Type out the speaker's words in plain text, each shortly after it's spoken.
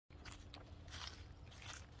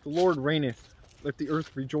The Lord reigneth, let the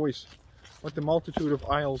earth rejoice. Let the multitude of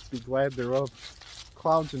isles be glad thereof.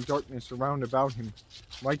 Clouds and darkness are round about him.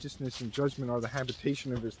 Righteousness and judgment are the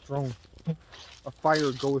habitation of his throne. A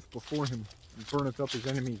fire goeth before him, and burneth up his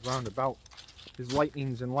enemies round about. His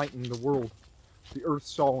lightnings enlightened the world. The earth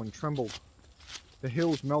saw and trembled. The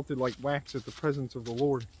hills melted like wax at the presence of the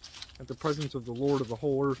Lord, at the presence of the Lord of the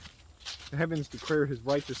whole earth. The heavens declare his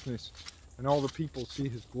righteousness, and all the people see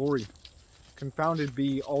his glory. Confounded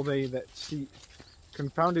be all they that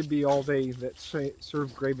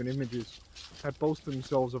serve graven images, that boast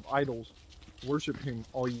themselves of idols. Worship him,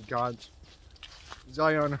 all ye gods.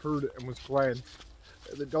 Zion heard and was glad,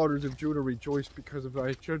 and the daughters of Judah rejoiced because of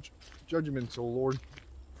thy judgments, O Lord.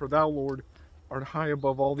 For thou, Lord, art high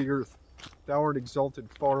above all the earth. Thou art exalted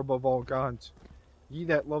far above all gods. Ye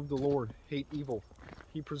that love the Lord hate evil.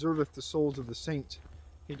 He preserveth the souls of the saints.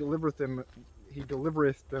 He delivereth them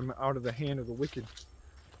out of the hand of the wicked.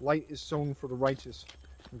 Light is sown for the righteous,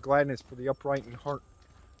 and gladness for the upright in heart.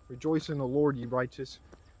 Rejoice in the Lord, ye righteous,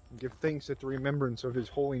 and give thanks at the remembrance of his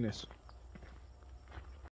holiness.